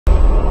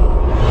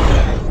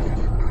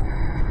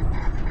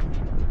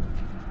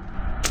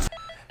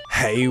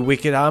Hey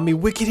Wicked Army,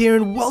 Wicked here,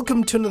 and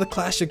welcome to another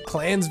Clash of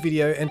Clans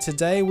video. And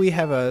today we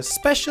have a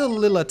special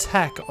little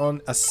attack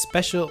on a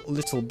special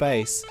little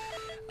base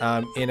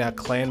in our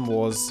clan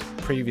wars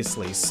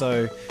previously.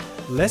 So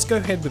let's go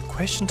ahead with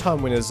question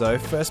time winners though.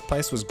 First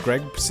place was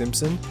Greg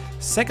Simpson,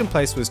 second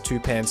place was Two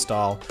Pan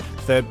Style,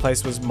 third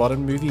place was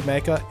Modern Movie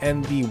Maker,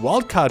 and the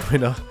wildcard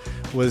winner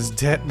was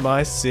Det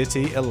My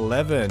City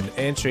 11,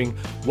 answering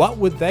what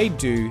would they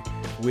do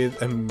with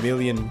 $1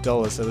 million.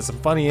 So there's some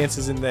funny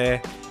answers in there,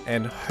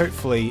 and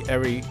hopefully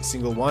every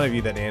single one of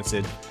you that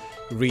answered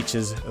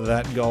reaches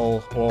that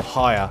goal or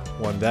higher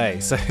one day.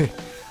 So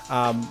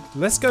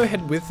let's go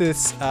ahead with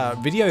this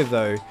video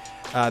though.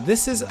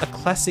 This is a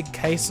classic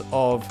case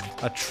of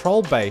a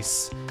troll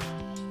base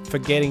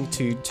forgetting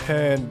to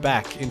turn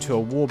back into a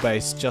war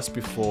base just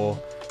before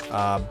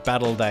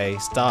battle day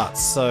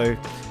starts. So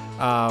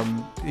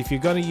if you're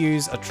going to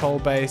use a troll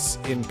base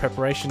in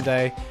preparation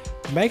day,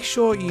 make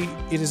sure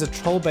it is a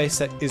troll base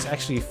that is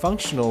actually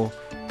functional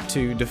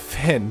to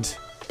defend,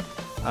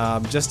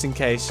 just in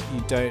case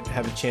you don't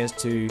have a chance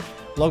to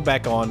log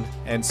back on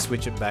and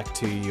switch it back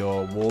to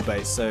your war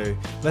base. So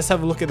let's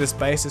have a look at this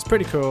base. It's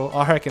pretty cool.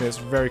 I reckon it's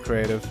very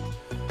creative.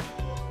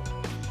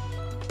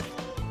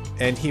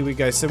 And here we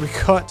go. So we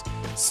got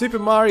Super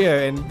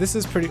Mario, and this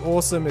is pretty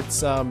awesome.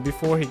 It's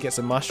before he gets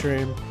a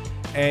mushroom,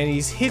 and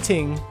he's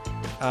hitting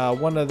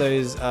one of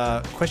those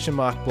question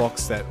mark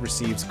blocks that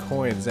receives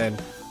coins.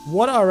 And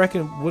what I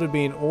reckon would have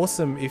been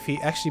awesome if he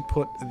actually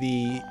put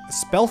the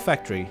spell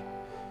factory.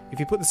 If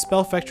you put the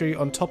spell factory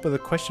on top of the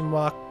question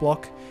mark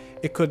block,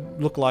 it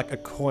could look like a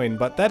coin.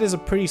 But that is a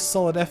pretty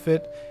solid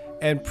effort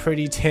and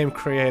pretty damn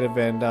creative.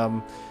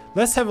 And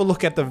let's have a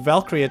look at the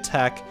Valkyrie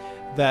attack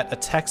that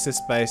attacks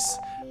this base.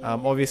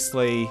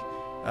 Obviously,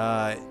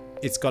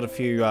 it's got a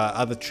few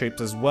other troops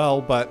as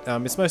well, but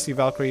it's mostly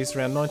Valkyries,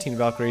 around 19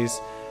 Valkyries.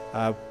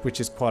 Which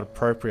is quite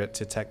appropriate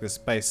to attack this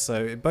base.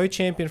 So Bo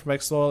Champion from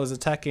X-Loyal is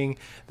attacking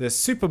the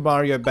Super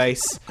Mario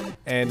base,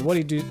 and what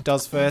he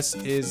does first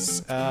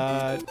is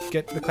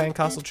get the clan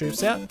castle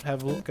troops out,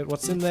 have a look at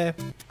what's in there,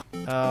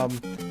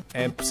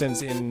 and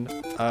sends in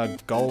a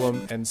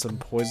golem and some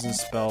poison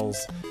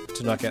spells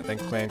to knock out the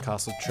clan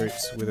castle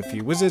troops with a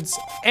few wizards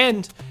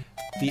and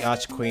the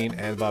Arch Queen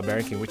and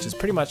Barbarian King, which is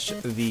pretty much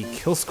the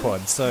kill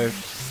squad. So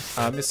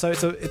it's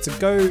a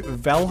go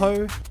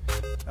Valho.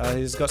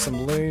 He's got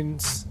some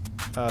loons.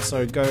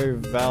 So go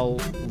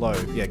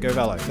Valo. Yeah, go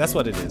Valo. That's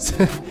what it is.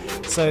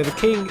 So the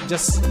king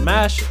just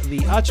smash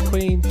the Arch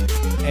Queen,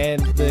 and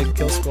the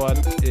kill squad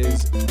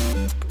is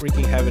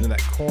wreaking havoc in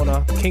that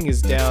corner. The king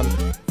is down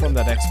from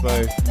that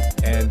expo,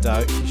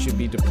 and he should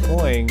be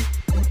deploying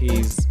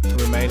his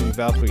remaining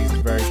Valkyries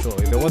very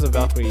shortly. There was a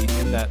Valkyrie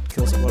in that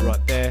kill squad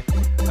right there.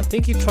 I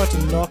think he tried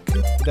to knock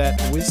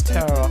that Wiz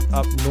Tower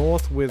up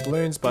north with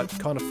loons, but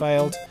kind of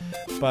failed.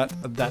 But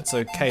that's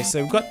okay.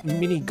 So we've got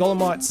mini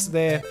Golemites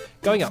there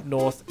going up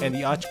north, and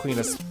the Arch Queen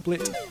is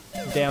split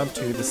down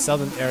to the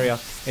southern area.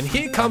 And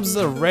here comes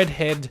the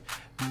redhead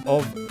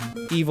of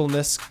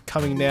evilness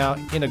coming now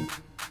in a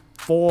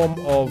form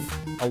of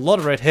a lot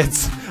of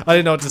redheads. I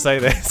didn't know what to say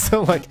there.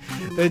 So like,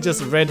 they're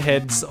just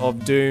redheads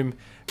of doom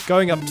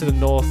going up to the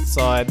north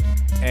side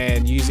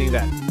and using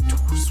that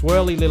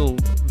swirly little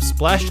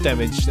splash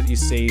damage that you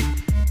see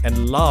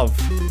and love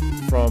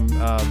from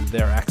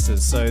their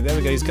axes. So there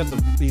we go. He's got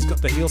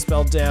the heal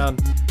spell down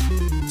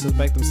to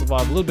make them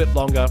survive a little bit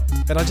longer.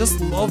 And I just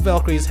love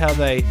Valkyries, how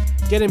they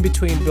get in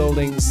between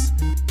buildings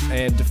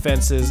and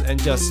defenses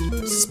and just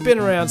spin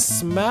around,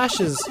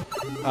 smashes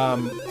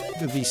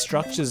the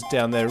structures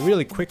down there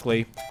really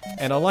quickly.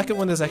 And I like it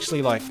when there's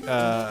actually like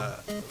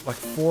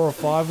 4 or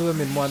 5 of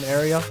them in one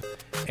area.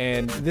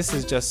 And this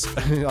is just,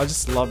 I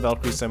just love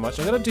Valkyries so much.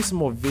 I'm going to do some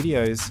more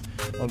videos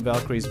on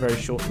Valkyries very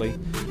shortly.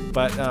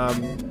 But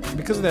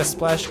because of their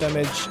splash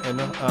damage and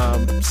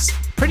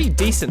pretty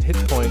decent hit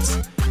points,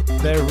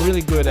 they're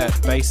really good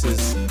at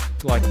bases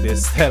like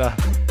this that are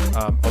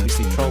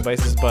obviously troll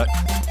bases, but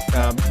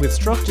with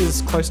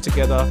structures close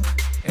together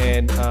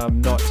and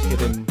not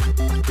hidden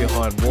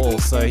behind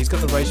walls. So he's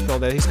got the rage spell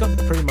there. He's got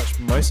pretty much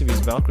most of his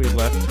Valkyries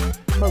left,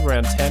 probably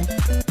around 10.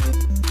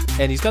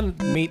 And he's going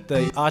to meet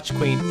the Arch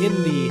Queen in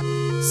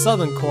the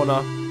southern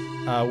corner,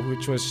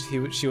 which was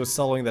she was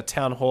soloing the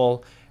town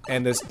hall.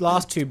 And there's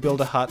last 2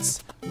 builder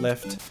huts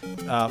left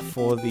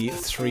for the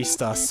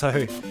 3-star.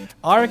 So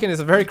I reckon it's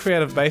a very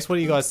creative base. What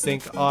do you guys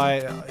think?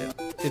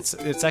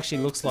 It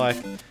actually looks like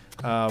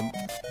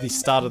the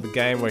start of the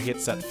game where he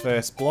hits that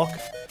first block,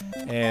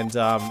 and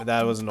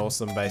that was an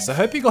awesome base. So I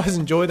hope you guys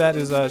enjoyed that.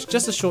 It was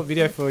just a short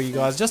video for you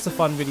guys, just a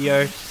fun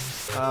video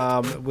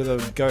with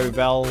a go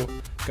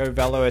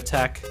Valo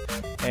attack,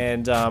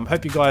 and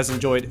hope you guys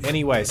enjoyed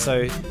anyway.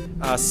 So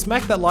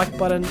smack that like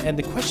button, and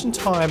the question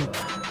time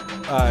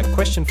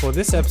question for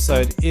this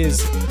episode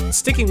is,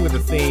 sticking with the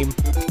theme,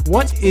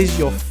 what is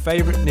your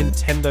favorite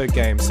Nintendo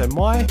game? So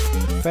my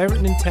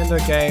favorite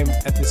Nintendo game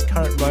at this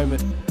current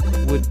moment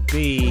would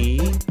be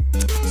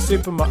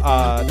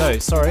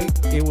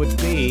it would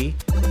be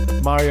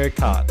Mario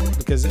Kart,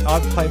 because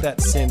I've played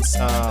that since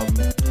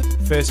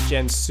first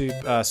gen Super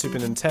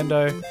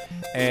Nintendo,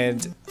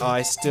 and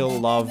I still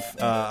love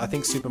I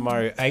think Super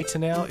Mario 8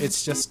 now.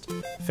 It's just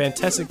a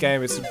fantastic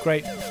game. It's a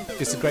great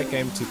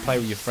game to play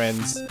with your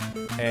friends,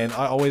 and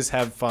I always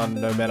have fun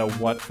no matter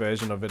what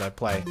version of it I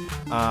play.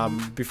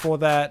 Before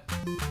that,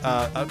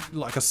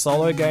 like a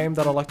solo game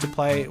that I like to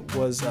play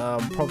was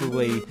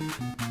probably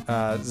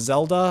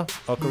Zelda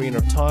Ocarina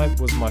of Time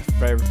was my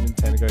favorite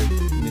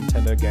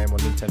Nintendo game on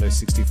Nintendo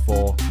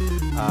 64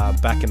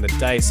 back in the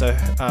day. So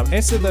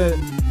answer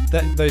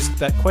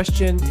that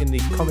question in the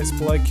comments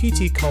below.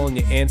 QT colon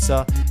your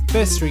answer.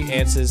 First 3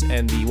 answers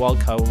and the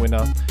wildcard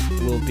winner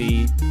will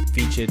be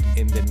featured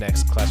in the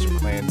next Clash of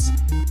Clans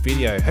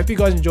video. Hope you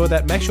guys enjoyed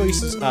that. Make sure you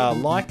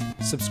like,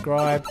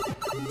 subscribe,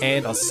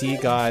 and I'll see you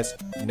guys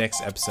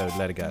next episode.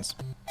 Later, guys.